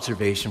final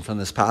observation from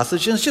this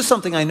passage, and it's just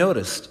something I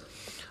noticed.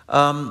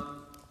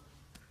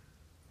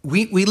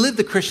 We live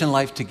the Christian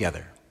life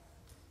together.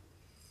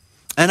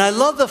 And I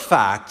love the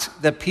fact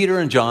that Peter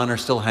and John are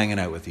still hanging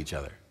out with each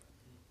other.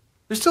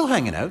 They're still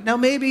hanging out. Now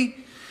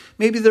maybe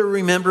they're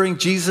remembering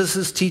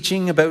Jesus'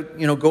 teaching about,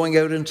 going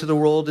out into the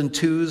world in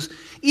twos.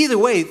 Either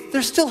way,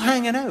 they're still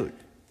hanging out.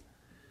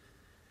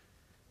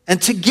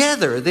 And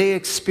together they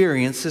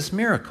experience this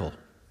miracle.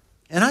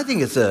 And I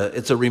think it's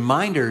a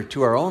reminder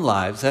to our own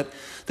lives that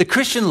the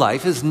Christian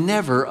life is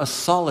never a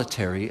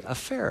solitary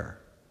affair.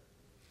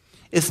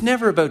 It's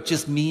never about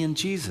just me and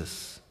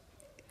Jesus.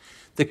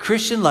 The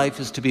Christian life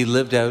is to be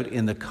lived out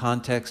in the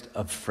context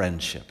of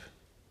friendship.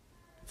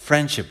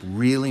 Friendship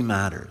really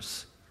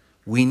matters.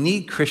 We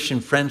need Christian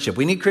friendship.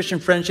 We need Christian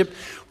friendship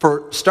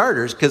for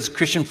starters because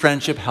Christian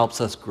friendship helps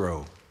us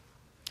grow.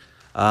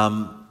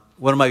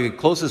 One of my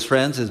closest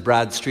friends is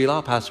Brad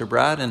Strelaw, Pastor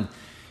Brad, and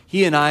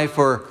he and I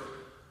for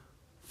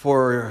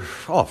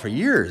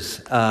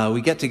years,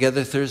 we get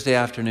together Thursday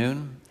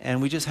afternoon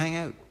and we just hang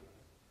out.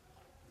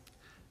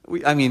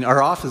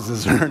 Our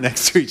offices are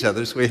next to each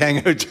other, so we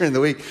hang out during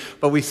the week.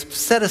 But we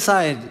set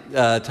aside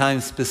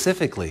time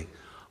specifically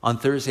on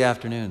Thursday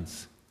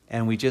afternoons,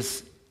 and we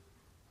just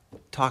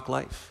talk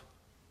life.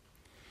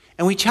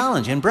 And we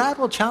challenge, and Brad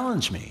will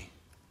challenge me.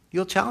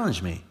 He'll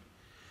challenge me.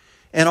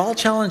 And I'll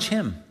challenge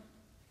him.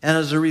 And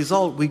as a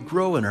result, we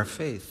grow in our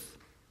faith.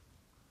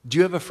 Do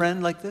you have a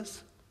friend like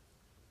this?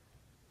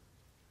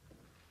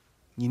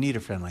 You need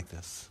a friend like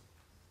this.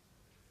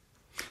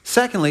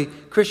 Secondly,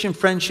 Christian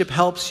friendship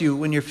helps you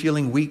when you're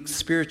feeling weak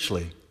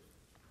spiritually.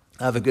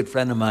 I have a good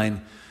friend of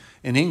mine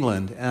in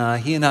England.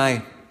 He and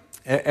I,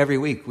 every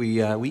week,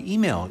 we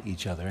email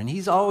each other, and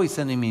he's always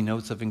sending me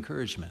notes of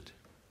encouragement.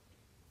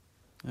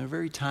 They're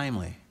very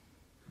timely.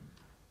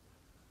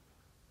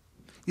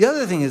 The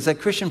other thing is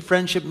that Christian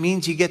friendship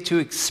means you get to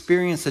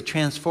experience the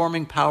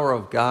transforming power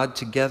of God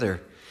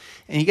together,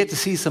 and you get to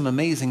see some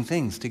amazing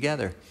things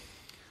together.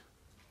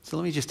 So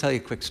let me just tell you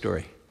a quick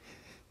story.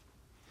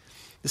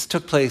 This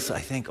took place, I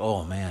think,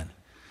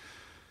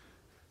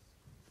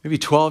 maybe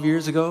 12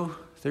 years ago,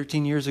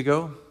 13 years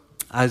ago.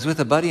 I was with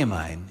a buddy of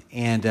mine,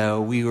 and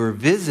we were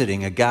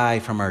visiting a guy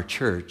from our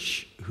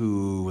church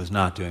who was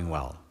not doing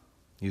well.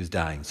 He was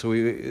dying. So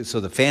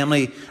the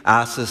family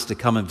asked us to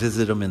come and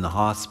visit him in the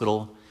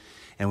hospital,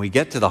 and we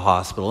get to the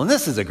hospital, and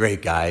this is a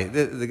great guy.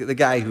 The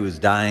guy who was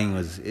dying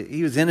was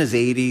in his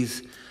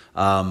 80s,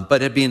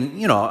 but had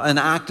been, an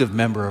active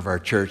member of our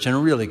church and a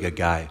really good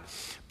guy.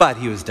 But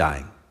he was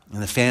dying.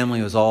 And the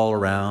family was all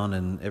around,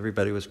 and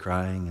everybody was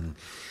crying,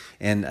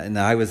 and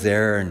I was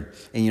there, and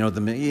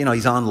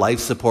he's on life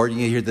support.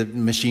 You hear the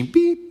machine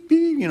beep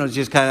beep,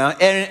 just kind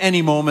of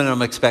any moment.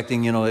 I'm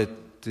expecting it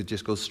to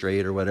just go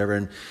straight or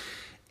whatever,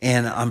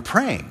 and I'm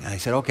praying. I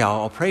said, okay,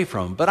 I'll pray for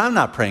him, but I'm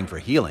not praying for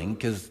healing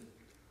because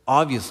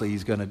obviously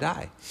he's going to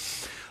die.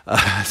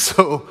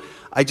 So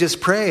I just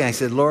pray. I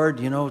said, Lord,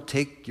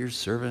 take your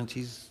servant.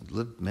 He's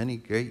lived many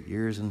great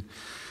years, and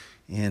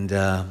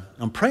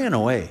I'm praying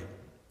away.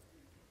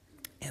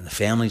 And the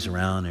family's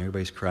around,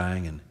 everybody's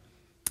crying, and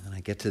I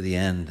get to the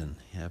end and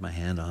I have my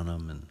hand on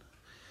him, and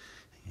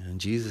in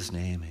Jesus'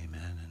 name,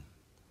 amen.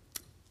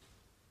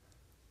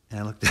 And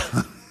I look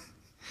down.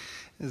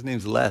 His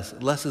name's Les.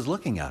 Les is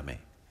looking at me.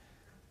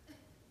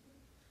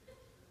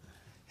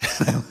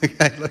 And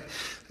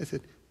I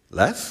said,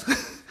 Les?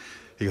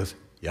 He goes,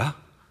 yeah.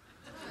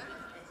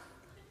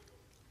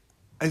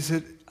 I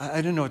said, I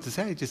didn't know what to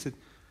say. I just said,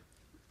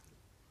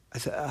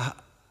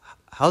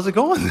 how's it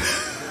going?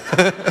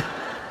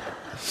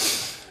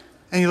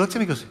 And he looked at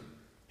me and goes,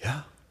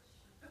 yeah,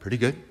 pretty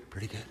good.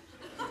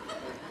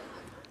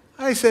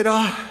 I said,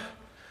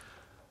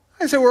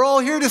 we're all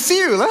here to see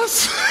you,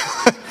 Les.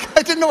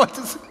 I didn't know what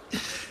to say.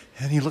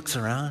 And he looks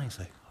around and he's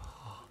like,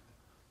 oh,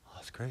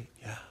 that's great,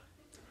 yeah.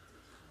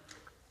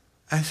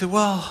 I said,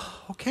 well,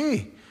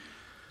 okay.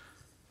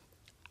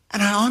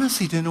 And I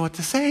honestly didn't know what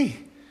to say.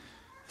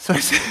 So I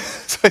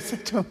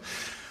said to him,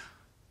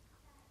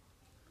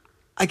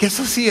 I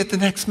guess I'll see you at the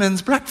next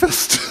men's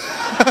breakfast.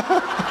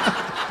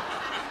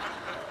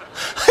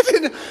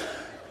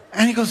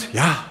 And he goes,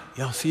 yeah,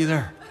 I'll see you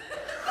there.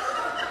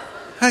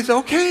 I said,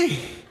 okay.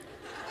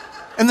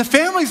 And the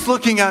family's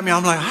looking at me.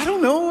 I'm like, I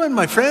don't know. And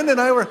my friend and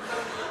I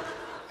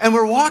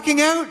we're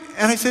walking out.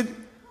 And I said,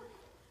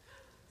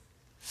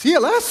 see you,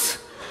 Les.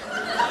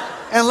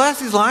 And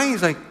Les is lying.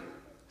 He's like,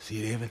 see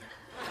you, David.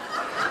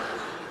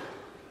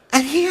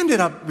 And he ended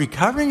up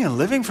recovering and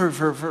living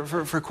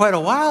for quite a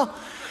while.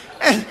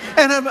 And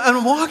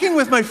I'm walking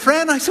with my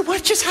friend. I said,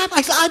 what just happened?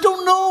 I said, I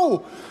don't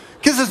know.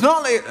 Because it's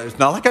not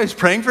like I was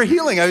praying for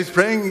healing. I was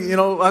praying,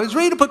 I was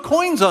ready to put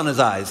coins on his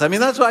eyes. I mean,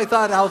 that's what I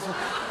thought.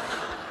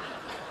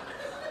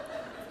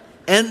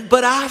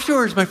 But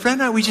afterwards, my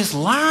friend and I, we just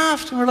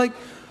laughed. And we're like,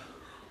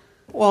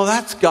 well,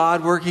 that's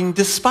God working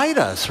despite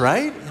us,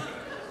 right?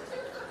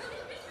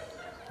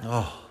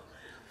 Oh.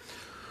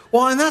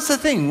 Well, and that's the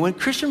thing. When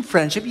Christian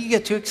friendship, you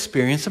get to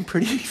experience some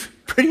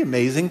pretty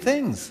amazing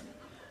things.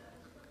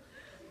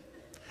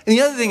 And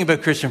the other thing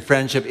about Christian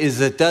friendship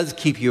is it does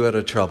keep you out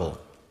of trouble.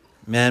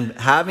 Man,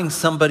 having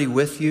somebody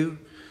with you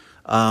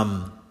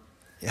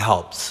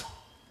helps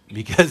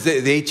because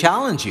they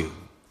challenge you.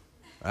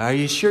 Are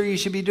you sure you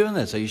should be doing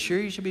this? Are you sure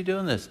you should be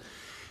doing this?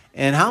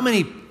 And how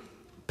many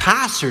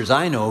pastors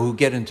I know who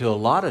get into a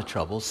lot of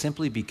trouble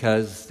simply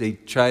because they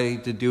try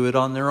to do it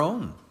on their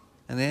own.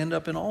 And they end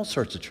up in all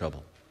sorts of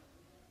trouble.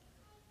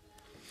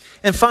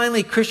 And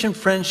finally, Christian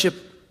friendship.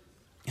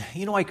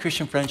 You know why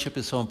Christian friendship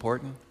is so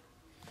important?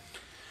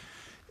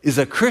 Is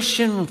a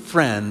Christian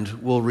friend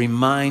will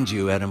remind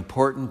you at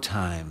important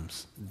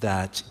times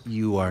that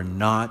you are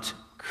not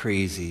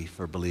crazy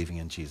for believing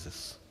in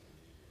Jesus.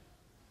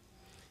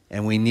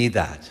 And we need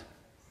that.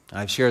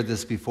 I've shared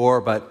this before,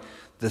 but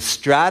the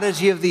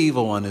strategy of the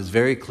evil one is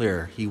very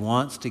clear. He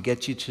wants to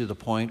get you to the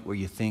point where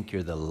you think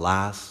you're the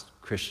last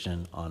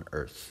Christian on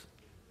earth.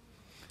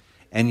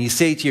 And you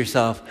say to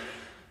yourself,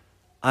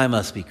 I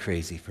must be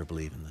crazy for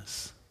believing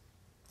this.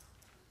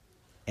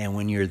 And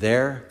when you're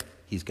there,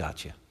 he's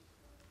got you.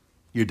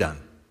 You're done.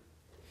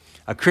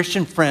 A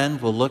Christian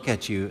friend will look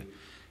at you,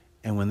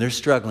 and when they're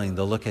struggling,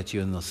 they'll look at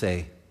you and they'll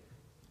say,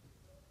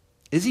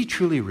 is he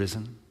truly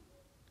risen?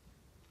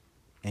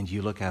 And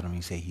you look at him and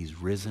you say, he's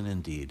risen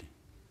indeed.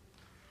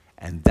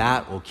 And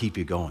that will keep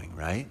you going,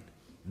 right?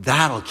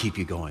 That'll keep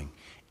you going.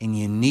 And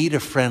you need a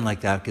friend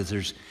like that because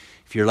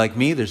if you're like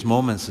me, there's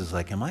moments it's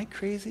like, am I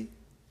crazy?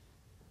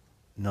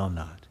 No, I'm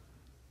not.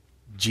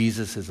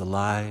 Jesus is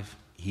alive.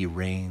 He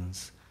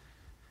reigns.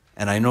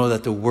 And I know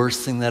that the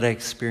worst thing that I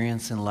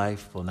experience in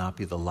life will not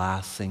be the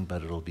last thing,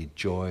 but it'll be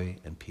joy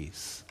and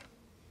peace.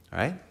 All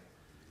right?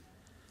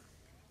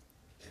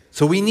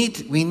 So we need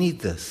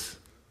this.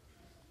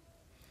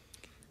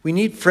 We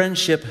need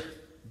friendship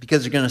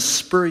because they're going to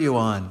spur you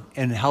on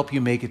and help you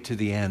make it to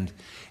the end.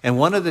 And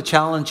one of the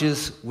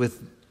challenges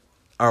with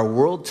our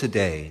world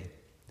today,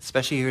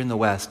 especially here in the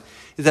West,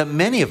 is that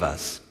many of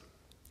us,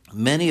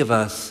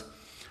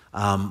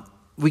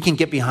 we can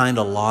get behind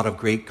a lot of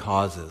great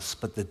causes,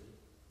 but the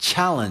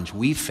challenge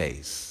we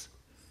face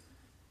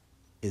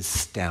is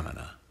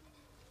stamina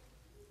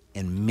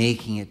and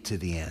making it to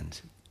the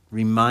end.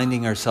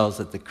 Reminding ourselves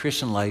that the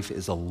Christian life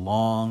is a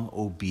long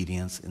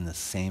obedience in the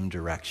same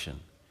direction.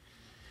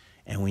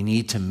 And we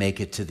need to make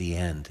it to the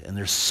end. And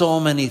there's so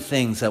many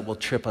things that will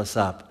trip us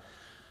up,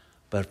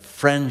 but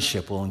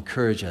friendship will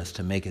encourage us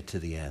to make it to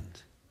the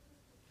end.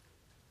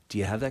 Do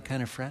you have that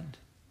kind of friend?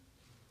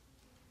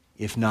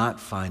 If not,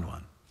 find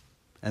one.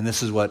 And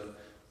this is what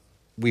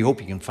we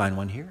hope you can find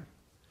one here.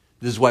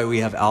 This is why we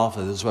have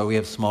Alpha. This is why we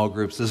have small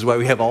groups. This is why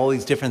we have all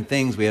these different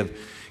things. We have,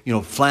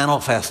 Flannel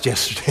Fest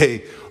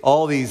yesterday.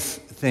 All these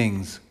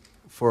things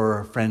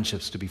for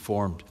friendships to be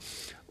formed.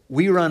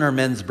 We run our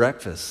men's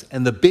breakfast.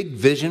 And the big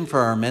vision for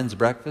our men's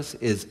breakfast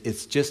is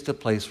it's just a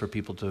place for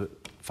people to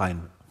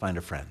find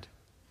a friend.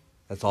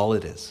 That's all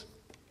it is.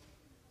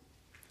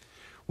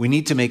 We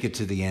need to make it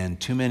to the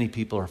end. Too many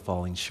people are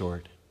falling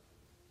short.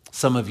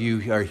 Some of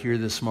you are here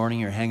this morning.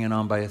 You're hanging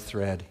on by a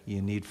thread.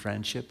 You need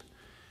friendship.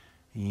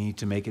 You need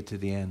to make it to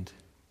the end.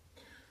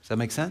 Does that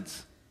make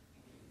sense?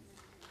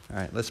 All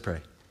right, let's pray.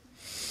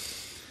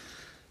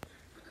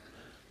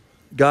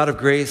 God of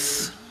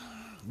grace,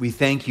 we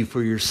thank you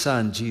for your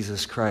Son,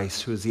 Jesus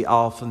Christ, who is the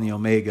Alpha and the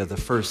Omega, the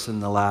first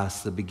and the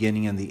last, the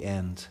beginning and the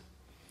end.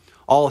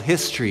 All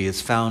history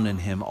is found in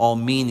him. All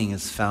meaning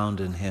is found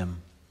in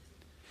him.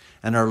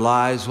 And our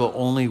lives will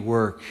only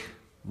work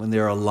when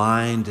they're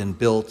aligned and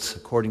built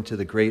according to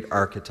the great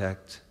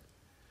architect.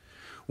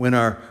 When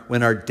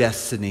our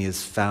destiny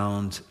is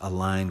found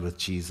aligned with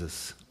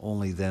Jesus,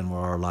 only then will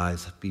our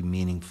lives be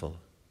meaningful.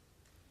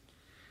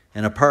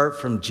 And apart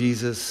from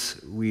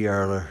Jesus, we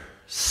are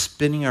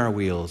spinning our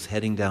wheels,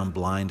 heading down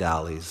blind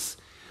alleys,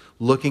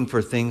 looking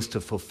for things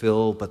to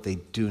fulfill, but they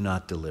do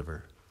not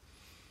deliver.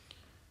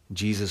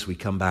 Jesus, we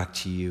come back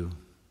to you.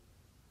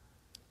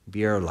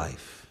 Be our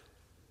life.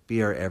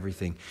 Be our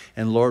everything.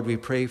 And Lord, we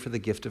pray for the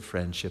gift of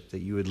friendship, that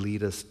you would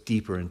lead us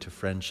deeper into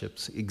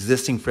friendships,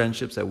 existing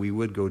friendships, that we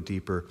would go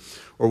deeper,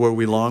 or where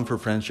we long for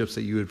friendships,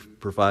 that you would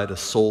provide a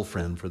soul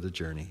friend for the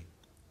journey.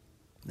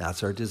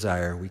 That's our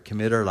desire. We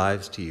commit our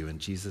lives to you in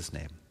Jesus'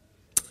 name.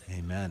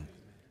 Amen.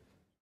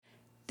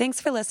 Thanks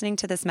for listening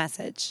to this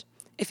message.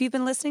 If you've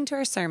been listening to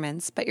our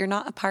sermons, but you're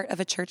not a part of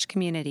a church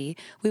community,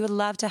 we would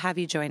love to have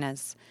you join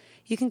us.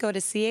 You can go to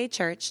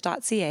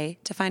cachurch.ca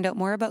to find out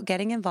more about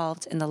getting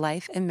involved in the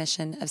life and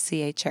mission of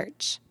CA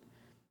Church.